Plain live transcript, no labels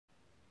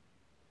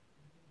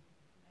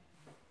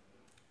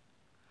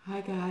Hi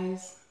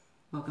guys,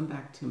 welcome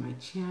back to my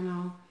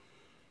channel.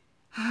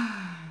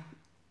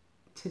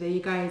 Today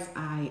you guys,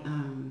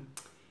 I'm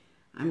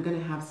gonna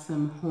have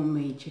some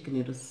homemade chicken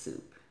noodle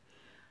soup.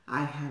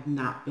 I have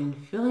not been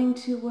feeling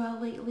too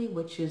well lately,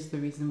 which is the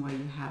reason why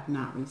you have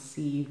not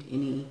received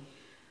any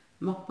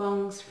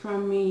mukbangs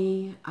from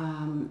me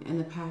in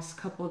the past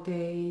couple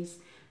days.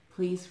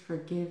 Please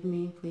forgive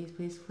me,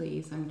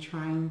 please. I'm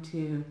trying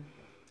to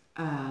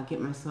get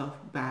myself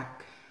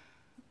back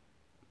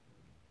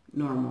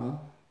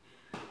normal.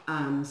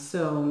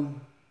 So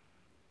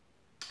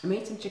I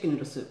made some chicken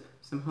noodle soup,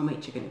 some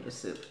homemade chicken noodle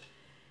soup.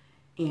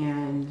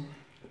 And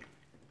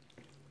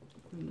I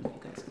don't know if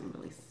you guys can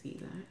really see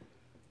that.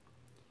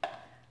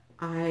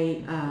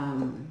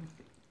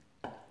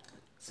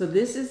 So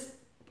this is,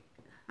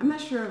 I'm not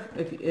sure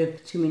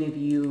if too many of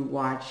you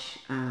watch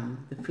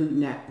the Food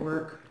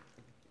Network.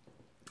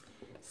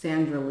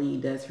 Sandra Lee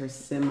does her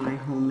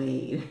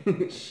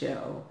semi-homemade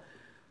show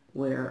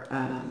where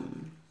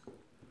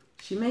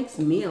she makes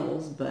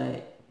meals,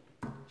 but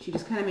she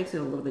just kind of makes it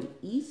a little bit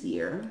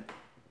easier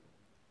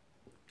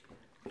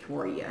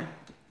for you.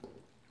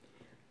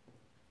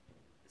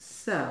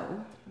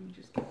 So, let me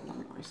just get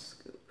one more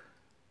scoop.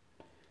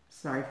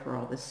 Sorry for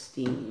all the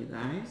steam, you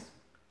guys.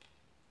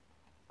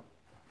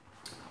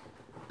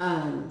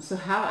 So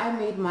how I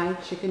made my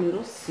chicken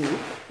noodle soup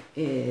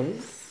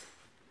is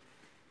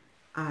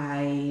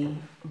I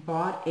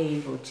bought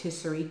a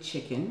rotisserie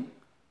chicken,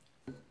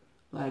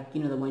 like,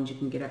 you know, the ones you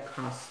can get at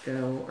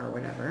Costco or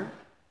whatever.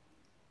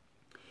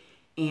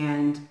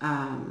 And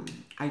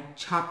I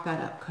chopped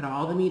that up, cut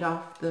all the meat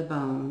off the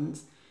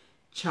bones,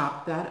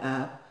 chopped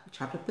up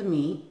the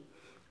meat.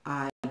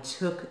 I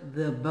took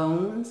the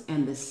bones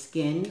and the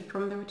skin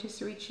from the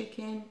rotisserie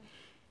chicken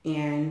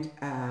and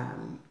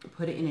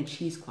put it in a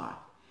cheesecloth.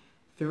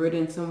 Threw it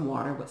in some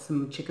water with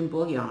some chicken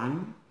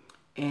bouillon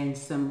and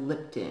some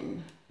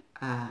Lipton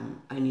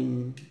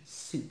onion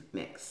soup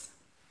mix.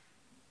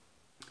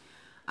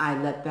 I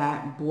let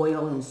that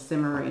boil and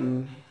simmer,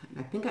 and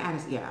I think I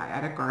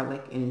added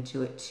garlic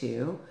into it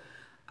too.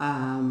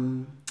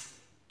 And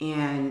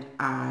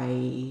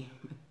I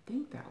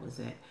think that was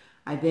it.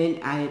 I then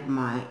added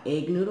my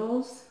egg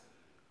noodles,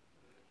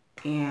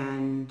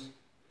 and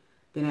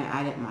then I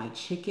added my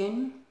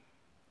chicken.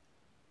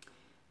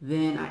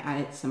 Then I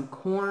added some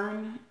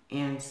corn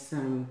and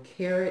some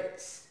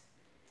carrots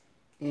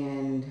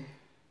and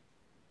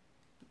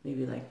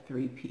maybe like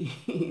 3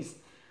 peas.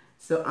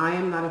 So I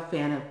am not a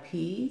fan of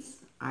peas.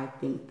 I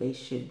think they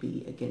should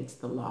be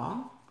against the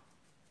law.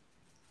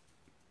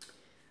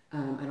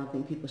 I don't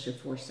think people should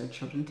force their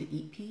children to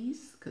eat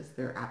peas because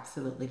they're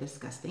absolutely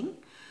disgusting.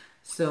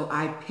 So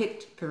I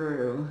picked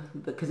through,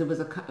 because it was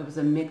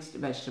a mixed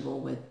vegetable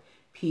with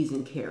peas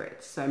and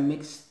carrots. So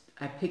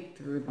I picked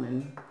through them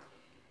and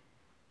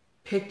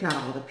picked out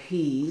all the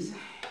peas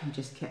and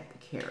just kept the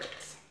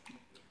carrots.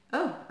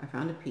 Oh, I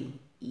found a pea.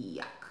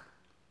 Yuck.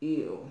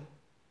 Ew.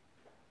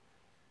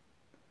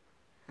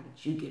 How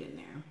did you get in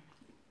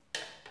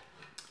there?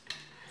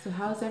 So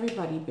how's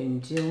everybody been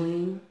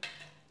doing?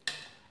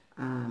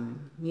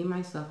 Me and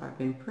myself, I've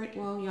been pretty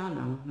well, y'all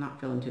know, not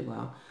feeling too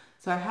well.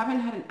 So I haven't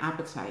had an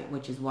appetite,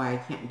 which is why I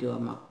can't do a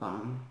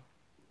mukbang,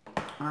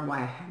 or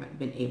why I haven't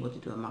been able to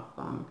do a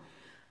mukbang.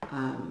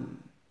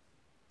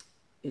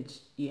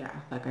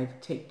 Like I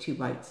take 2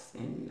 bites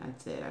and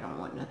that's it. I don't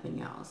want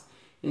nothing else.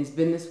 And it's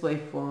been this way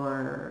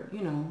for,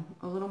 you know,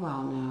 a little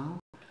while now,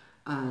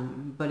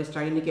 but it's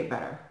starting to get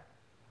better.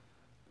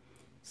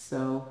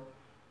 So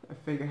I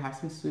figure have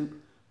some soup.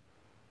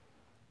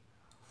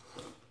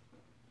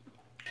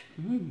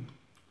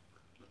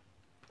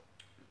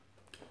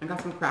 I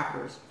got some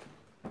crackers.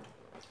 I'm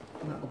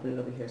gonna open it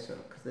over here so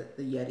because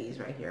the Yeti is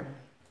right here.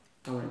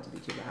 I don't want it to be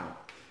too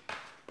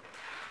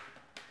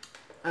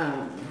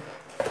loud.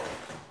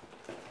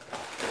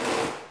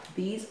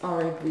 These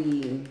are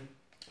the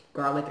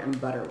garlic and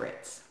butter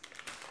Ritz.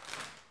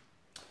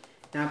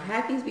 Now I've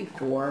had these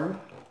before,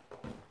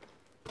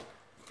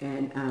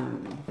 and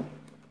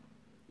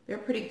they're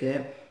pretty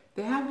good.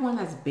 They have one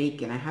that's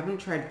bacon. I haven't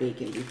tried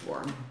bacon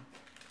before,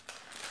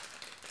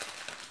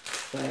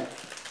 but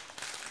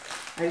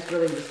I just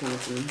really just want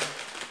some,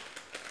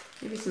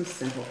 maybe some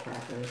simple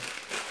crackers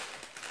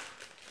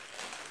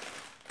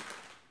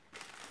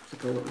to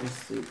go with my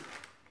soup.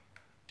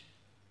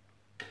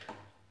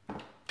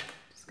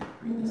 Just gonna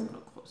bring this a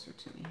little closer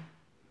to me.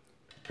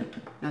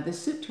 Now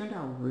this soup turned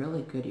out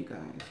really good, you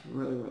guys.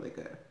 Really, really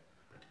good.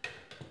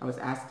 I was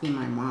asking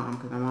my mom,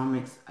 because my mom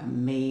makes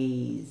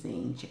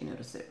amazing chicken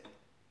noodle soup.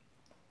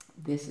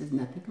 This is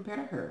nothing compared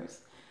to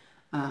hers.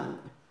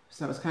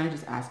 So I was kind of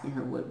just asking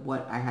her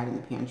what I had in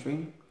the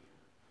pantry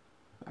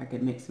I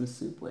could make some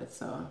soup with.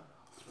 So,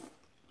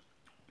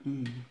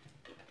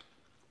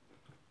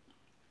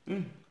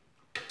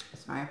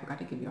 Sorry, I forgot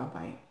to give you all a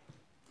bite.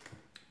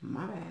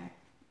 My bad.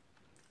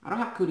 I don't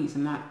have cooties.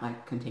 I'm not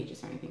like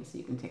contagious or anything, so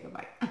you can take a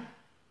bite.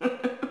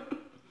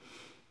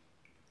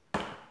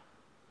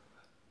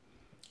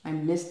 I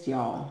missed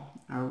y'all.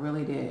 I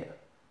really did.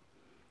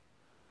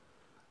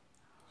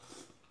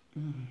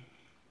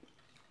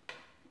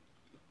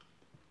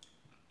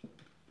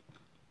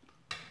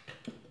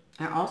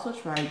 I also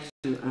tried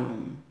to,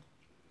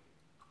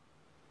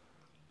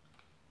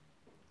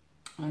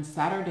 on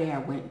Saturday I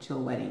went to a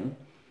wedding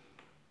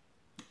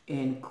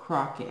in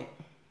Crockett.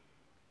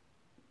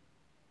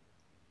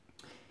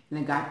 And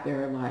I got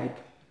there like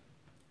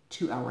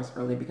 2 hours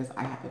early because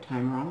I had the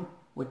time wrong,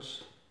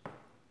 which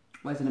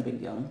wasn't a big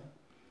deal.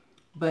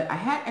 But I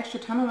had extra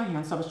time on my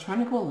hands, so I was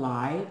trying to go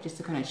live just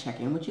to kind of check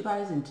in with you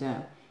guys and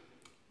to,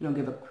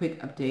 give a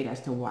quick update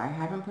as to why I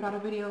haven't put out a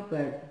video.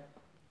 But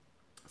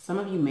some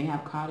of you may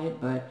have caught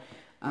it, but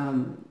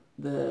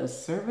the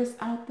service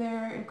out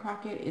there in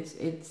Crockett,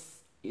 it's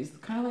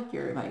kind of like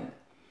you're like,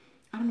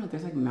 I don't know,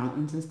 there's like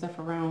mountains and stuff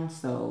around,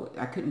 so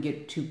I couldn't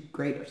get too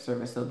great of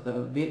service. So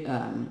the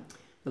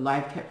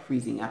live kept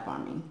freezing up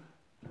on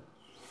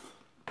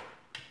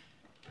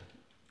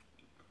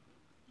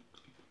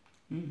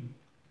me.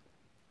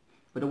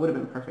 But it would have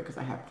been perfect because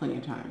I have plenty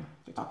of time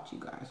to talk to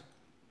you guys.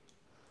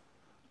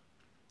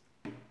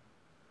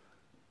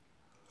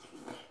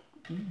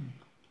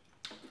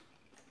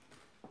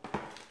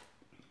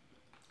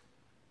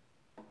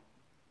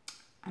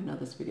 I know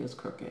this video is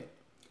crooked.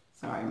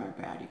 Sorry, my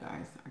bad, you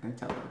guys. I can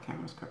tell that the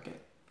camera's crooked.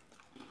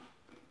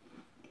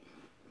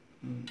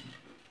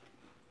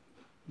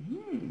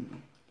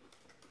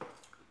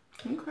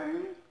 Okay.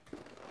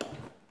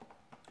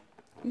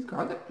 These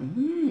garlic.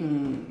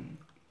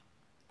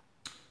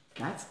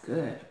 That's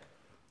good.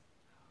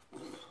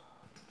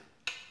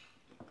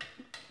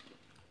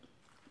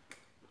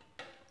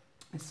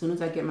 As soon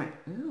as I get my,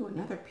 ooh,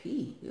 another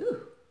pea.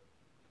 Ooh,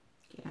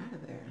 get out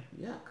of there.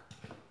 Yuck.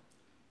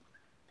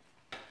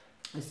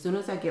 As soon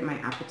as I get my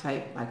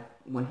appetite like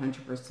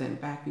 100%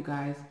 back, you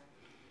guys,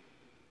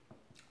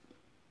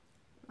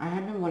 I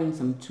have been wanting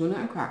some tuna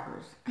and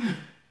crackers.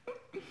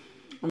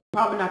 I'm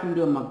probably not going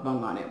to do a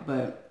mukbang on it,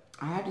 but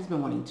I have just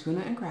been wanting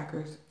tuna and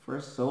crackers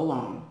for so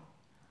long.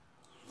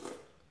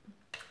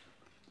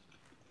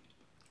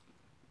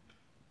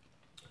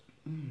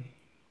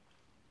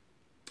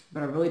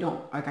 But I really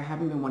don't, like, I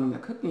haven't been wanting to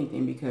cook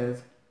anything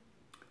because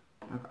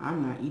like,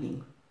 I'm not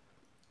eating.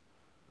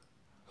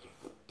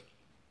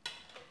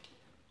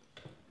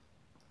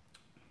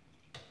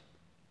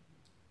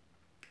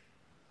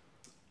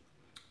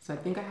 So I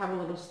think I have a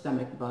little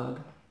stomach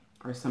bug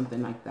or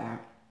something like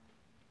that.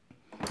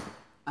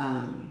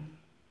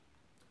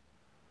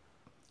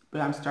 But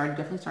I'm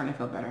definitely starting to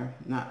feel better.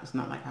 It's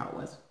not like how it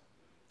was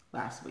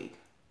last week.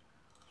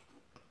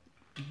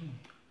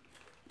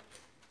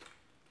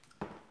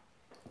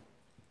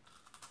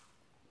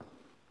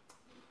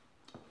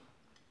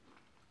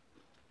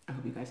 I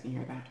hope you guys can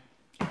hear that.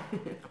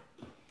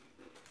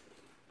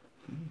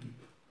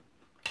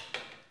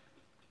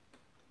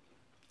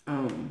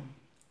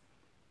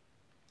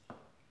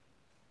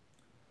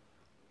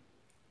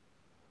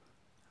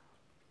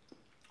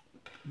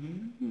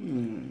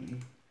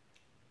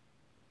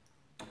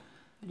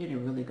 I did a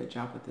really good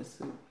job with this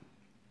soup.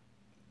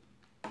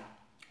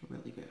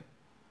 Really good.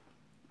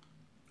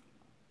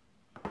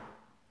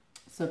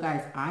 So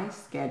guys, I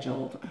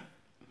scheduled,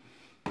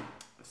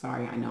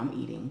 sorry, I know I'm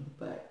eating,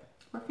 but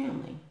we're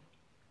family.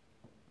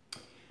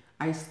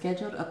 I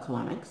scheduled a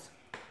colonics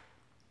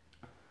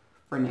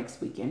for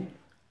next weekend.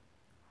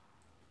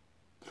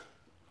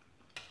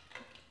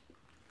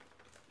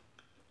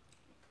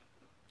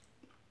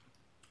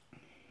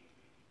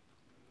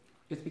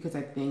 Just because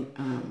I think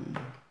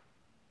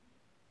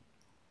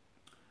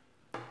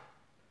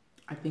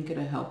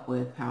it'll help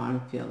with how I'm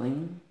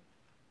feeling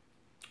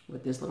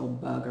with this little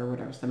bug or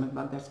whatever stomach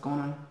bug that's going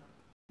on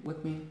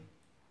with me.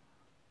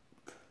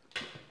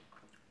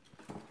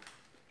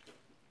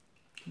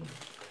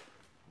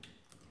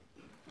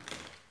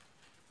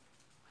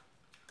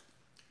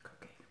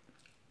 Okay.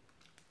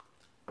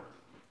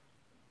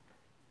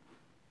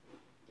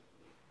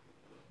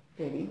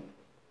 Baby,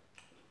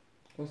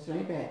 go sit on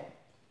your bed.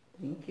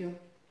 Thank you.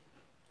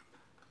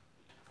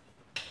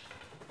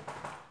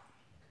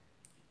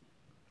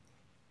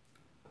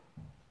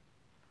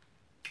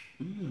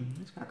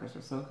 These crackers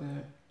are so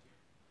good.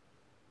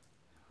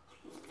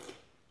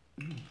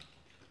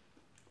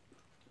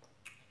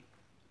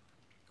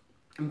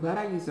 I'm glad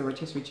I used the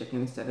rotisserie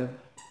chicken instead of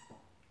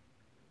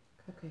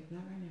cupcake.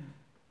 Not right now.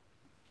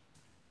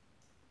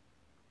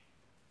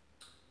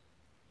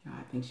 Yeah,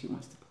 I think she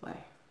wants to play.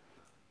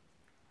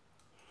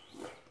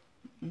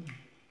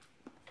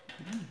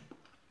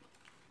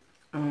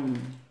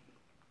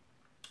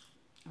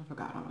 I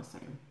forgot what I was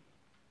saying.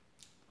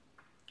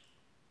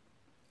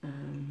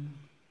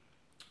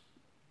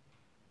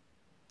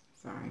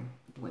 Sorry,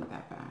 it went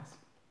that fast.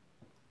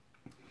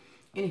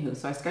 Anywho,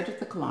 so I scheduled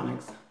the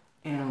colonics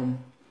and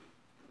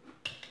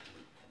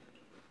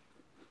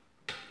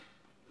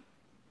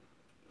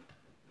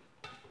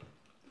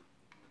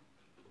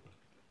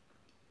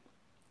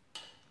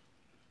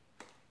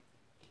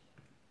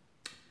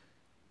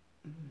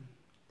I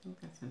think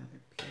that's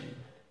another pea.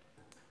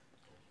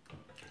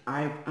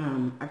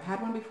 I've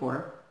had one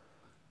before,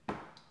 and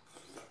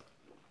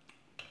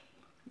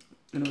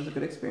it was a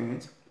good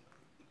experience.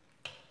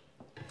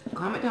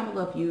 Comment down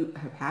below if you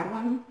have had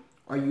one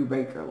or you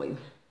regularly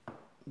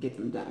get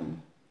them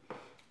done.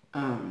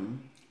 I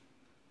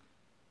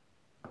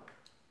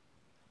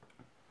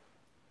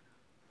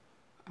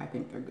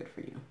think they're good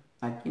for you.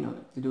 Like, you know,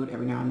 to do it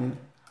every now and then.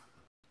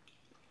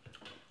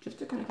 Just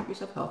to kind of keep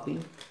yourself healthy.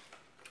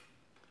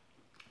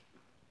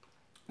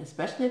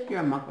 Especially if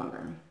you're a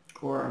mukbanger.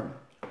 Or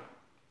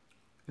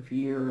if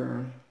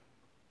you're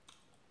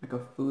like a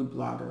food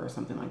blogger or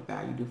something like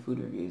that. You do food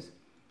reviews.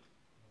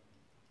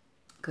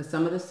 Because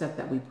some of the stuff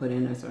that we put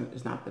in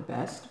is not the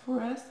best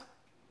for us.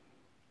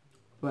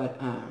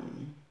 But,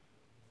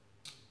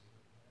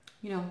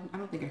 you know, I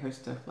don't think it hurts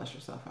to flesh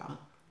yourself out.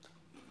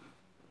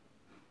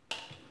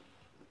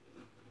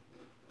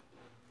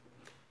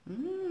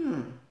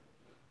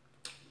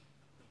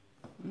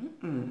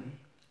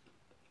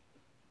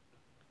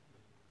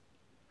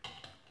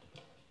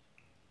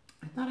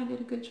 I thought I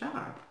did a good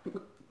job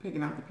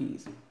picking out the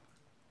peas.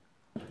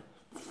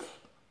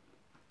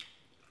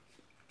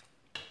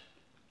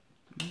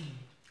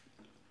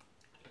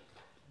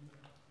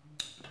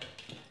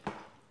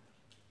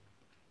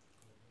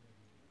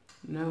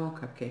 No,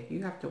 Cupcake,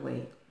 you have to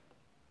wait.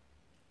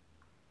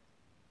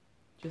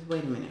 Just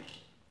wait a minute.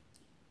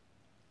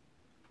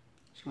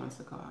 She wants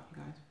to call out,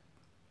 you guys.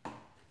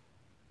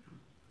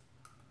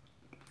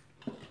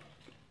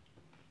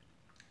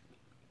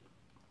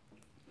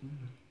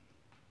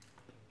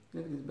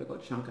 Look at this big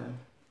old chunk of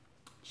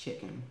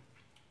chicken.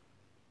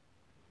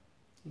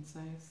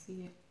 Inside,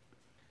 see it?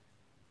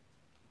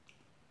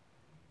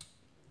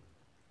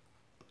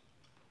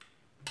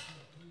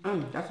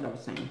 That's what I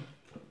was saying.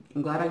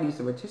 I'm glad I used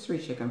the rotisserie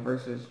chicken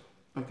versus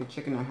like the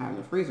chicken I had in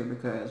the freezer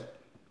because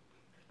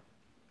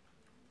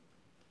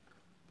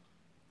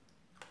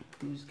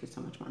you just get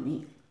so much more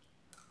meat.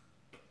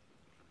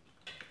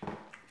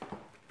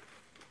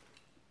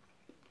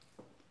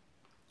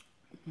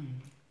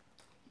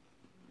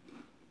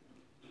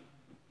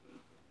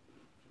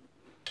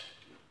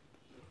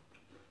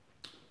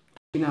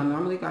 You know,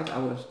 normally, guys, I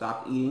would have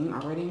stopped eating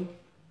already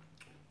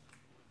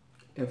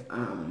if,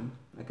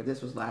 like if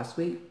this was last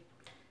week.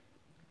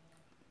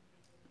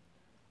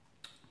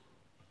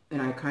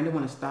 And I kind of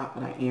want to stop,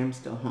 but I am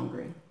still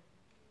hungry.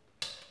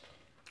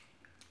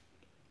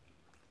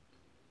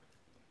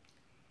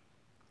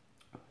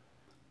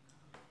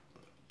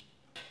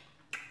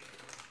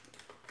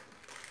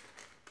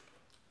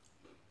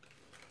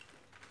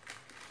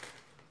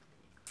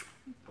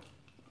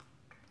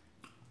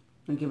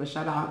 And give a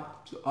shout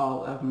out to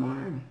all of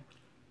my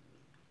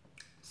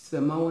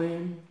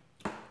Samoan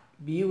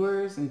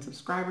viewers and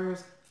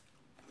subscribers.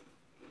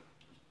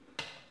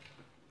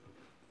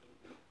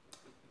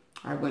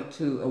 I went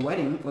to a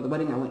wedding, or the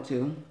wedding I went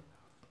to.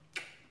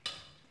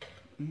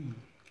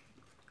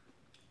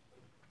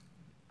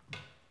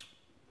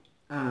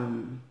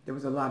 There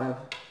was a lot of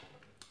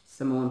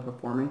Samoan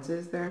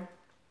performances there.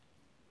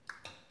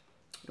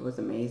 It was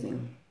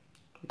amazing.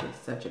 They did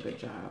such a good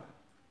job.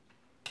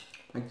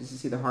 Like just to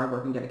see the hard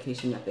work and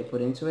dedication that they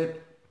put into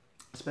it,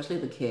 especially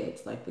the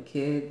kids. Like the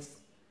kids,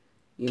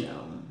 you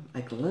know,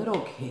 like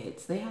little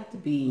kids. They had to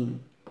be,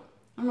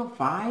 I don't know,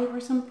 5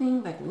 or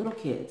something, like little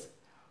kids.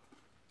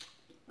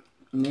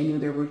 And they knew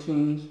their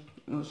routines.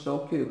 It was so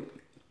cute.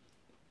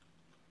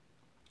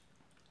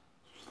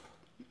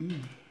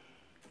 And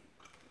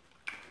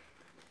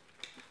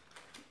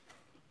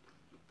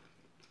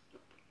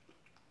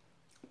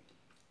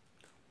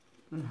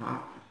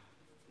hot.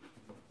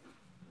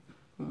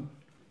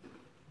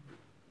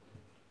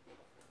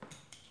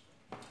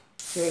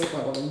 Very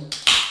bubbly.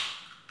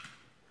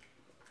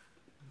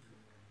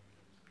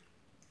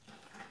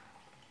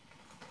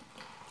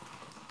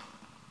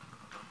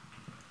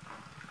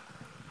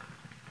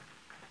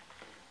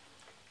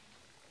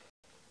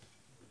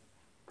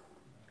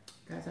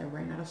 Guys, I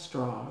ran out of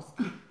straws.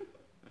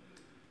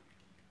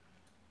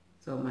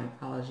 So my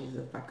apologies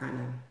if I kind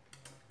of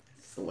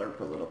slurp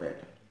a little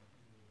bit.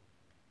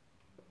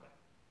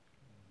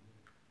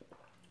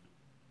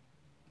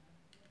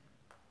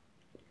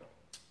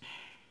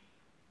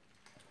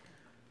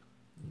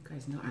 You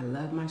guys know I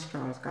love my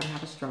straws. Gotta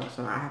have a straw.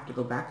 So I have to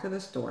go back to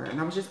the store. And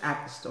I was just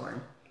at the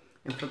store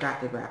and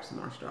forgot to grab some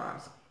more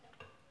straws.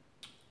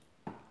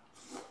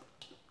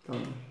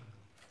 So,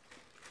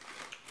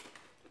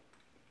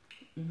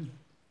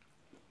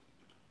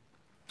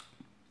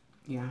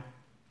 yeah.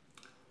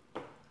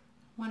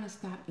 Want to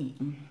stop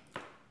eating.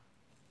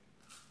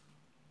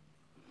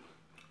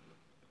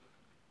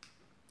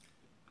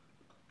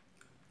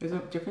 There's a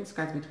difference,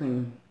 guys,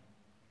 between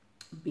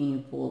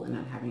being full and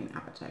not having an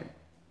appetite.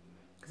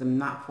 Because I'm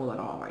not full at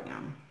all right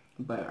now.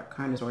 But I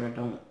kind of sort of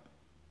don't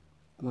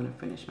want to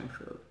finish my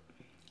food.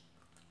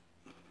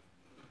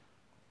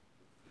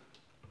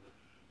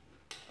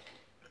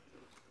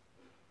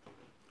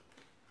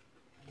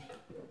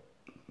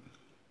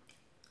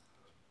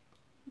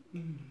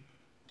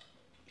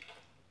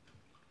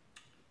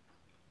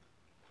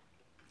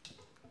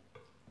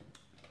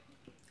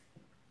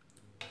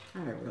 I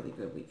had a really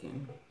good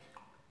weekend.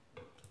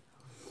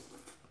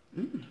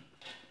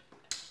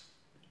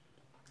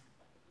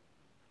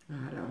 I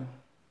had to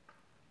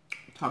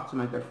talk to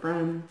my good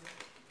friend,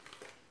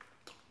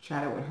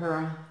 chatted with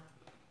her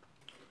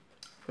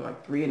for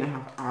like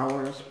 3.5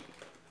 hours.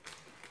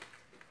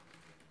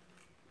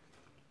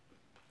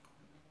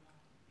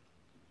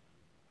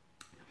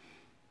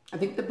 I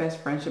think the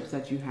best friendships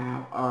that you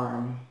have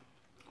are,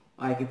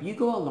 like, if you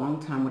go a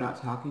long time without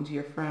talking to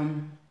your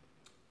friend,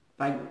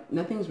 like,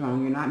 nothing's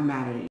wrong. You're not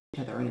mad at each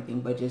other or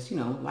anything, but just, you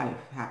know, life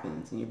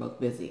happens and you're both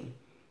busy.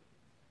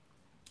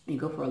 You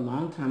go for a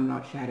long time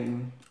without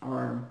chatting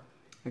or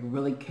like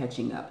really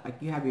catching up.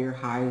 Like, you have your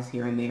highs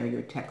here and there,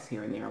 your texts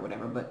here and there or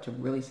whatever, but to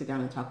really sit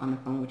down and talk on the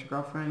phone with your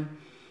girlfriend,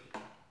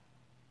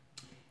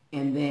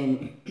 and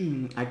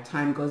then like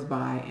time goes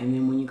by, and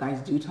then when you guys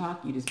do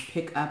talk, you just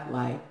pick up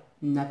like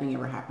nothing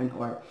ever happened,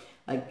 or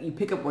like you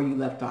pick up where you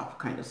left off,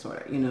 kind of,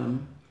 sort of, you know.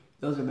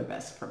 Those are the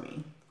best for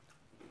me.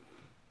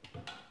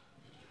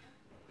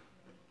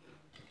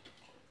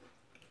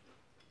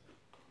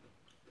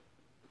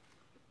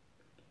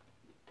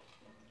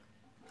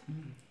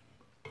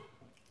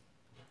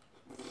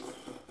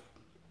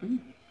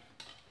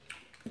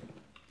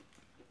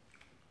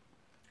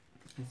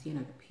 I see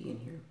another pea in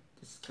here.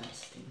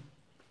 Disgusting.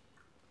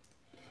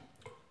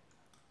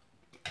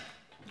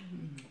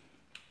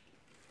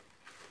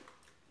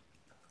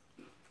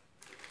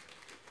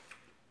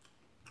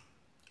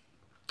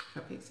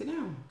 Okay, sit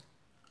down.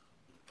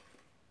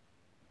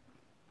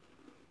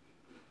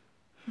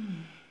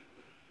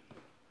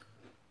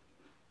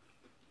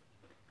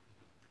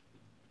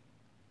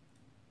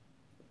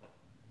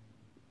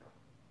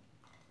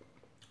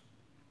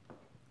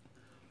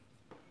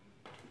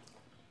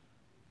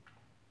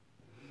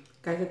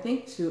 Guys, I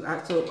think too,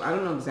 so I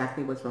don't know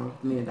exactly what's wrong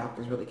with me. The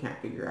doctors really can't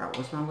figure out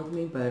what's wrong with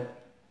me, but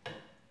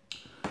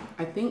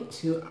I think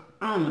too,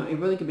 I don't know, it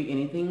really could be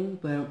anything,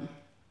 but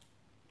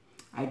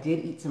I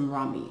did eat some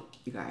raw meat,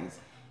 you guys.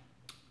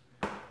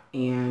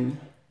 And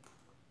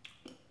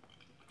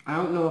I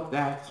don't know if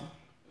that's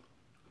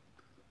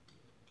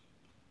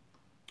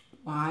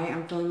why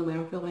I'm feeling the way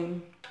I'm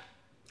feeling.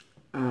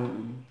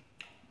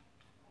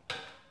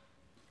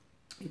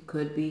 It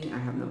could be, I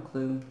have no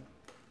clue.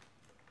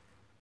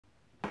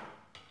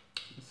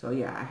 So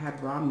yeah, I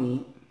had raw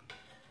meat,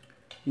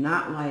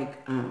 not like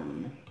a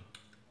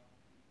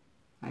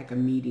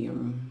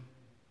medium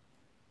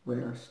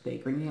rare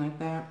steak or anything like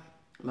that,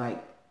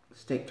 like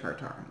steak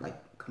tartare,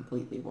 like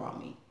completely raw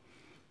meat,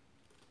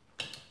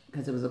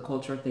 because it was a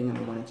culture thing and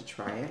I wanted to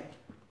try it.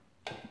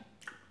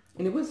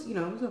 And it was, you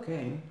know, it was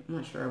okay. I'm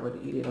not sure I would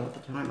eat it all the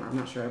time, or I'm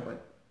not sure I would,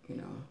 you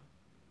know,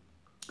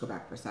 go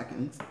back for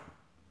seconds.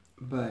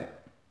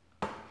 But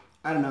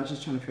I don't know, I was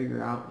just trying to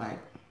figure out, like,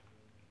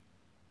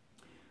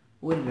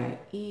 what did I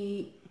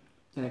eat?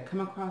 Did I come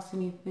across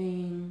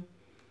anything?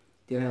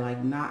 Did I,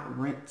 like, not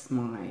rinse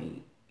my,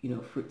 you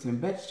know, fruits and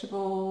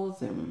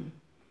vegetables? And,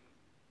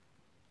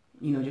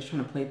 you know, just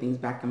trying to play things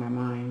back in my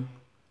mind.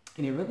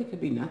 And it really could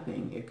be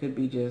nothing. It could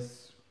be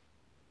just,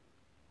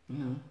 you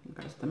know, you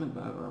got a stomach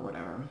bug or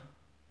whatever.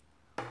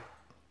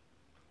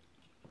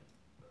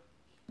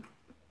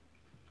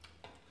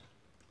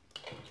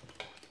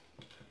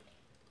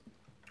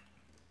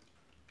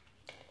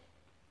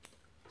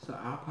 So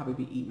I'll probably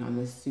be eating on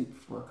this soup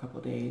for a couple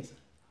of days,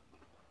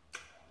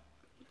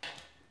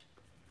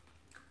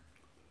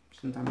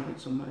 since I'm eating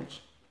so much.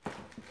 I'll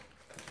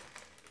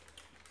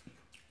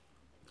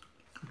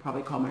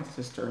probably call my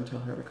sister and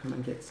tell her to come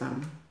and get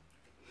some.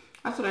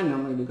 That's what I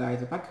normally do,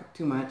 guys. If I cook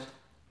too much,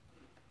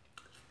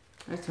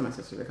 I just tell my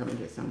sister to come and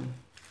get some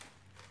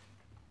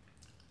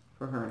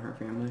for her and her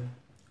family.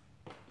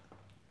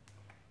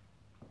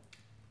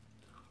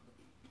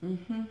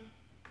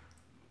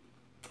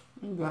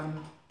 I'm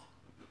done.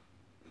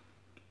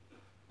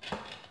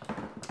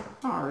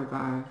 Sorry,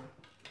 guys.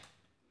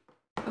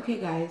 Okay,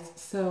 guys,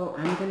 so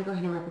I'm going to go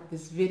ahead and wrap up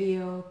this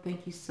video.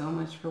 Thank you so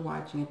much for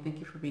watching, and thank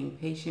you for being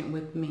patient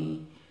with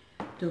me.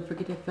 Don't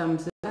forget to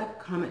thumbs up,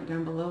 comment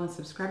down below, and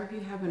subscribe if you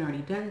haven't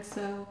already done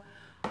so.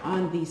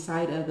 On the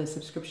side of the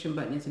subscription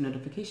button is a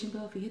notification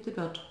bell. If you hit the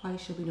bell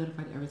twice, you'll be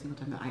notified every single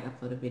time that I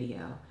upload a video.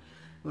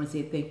 I want to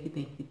say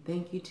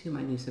thank you to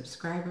my new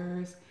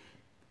subscribers.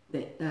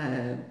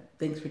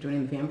 Thanks for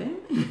joining the fam bam.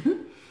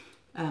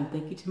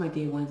 Thank you to my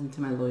day ones and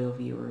to my loyal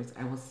viewers.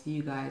 I will see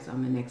you guys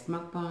on the next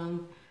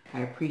mukbang.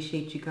 I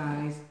appreciate you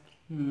guys.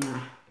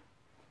 Mwah.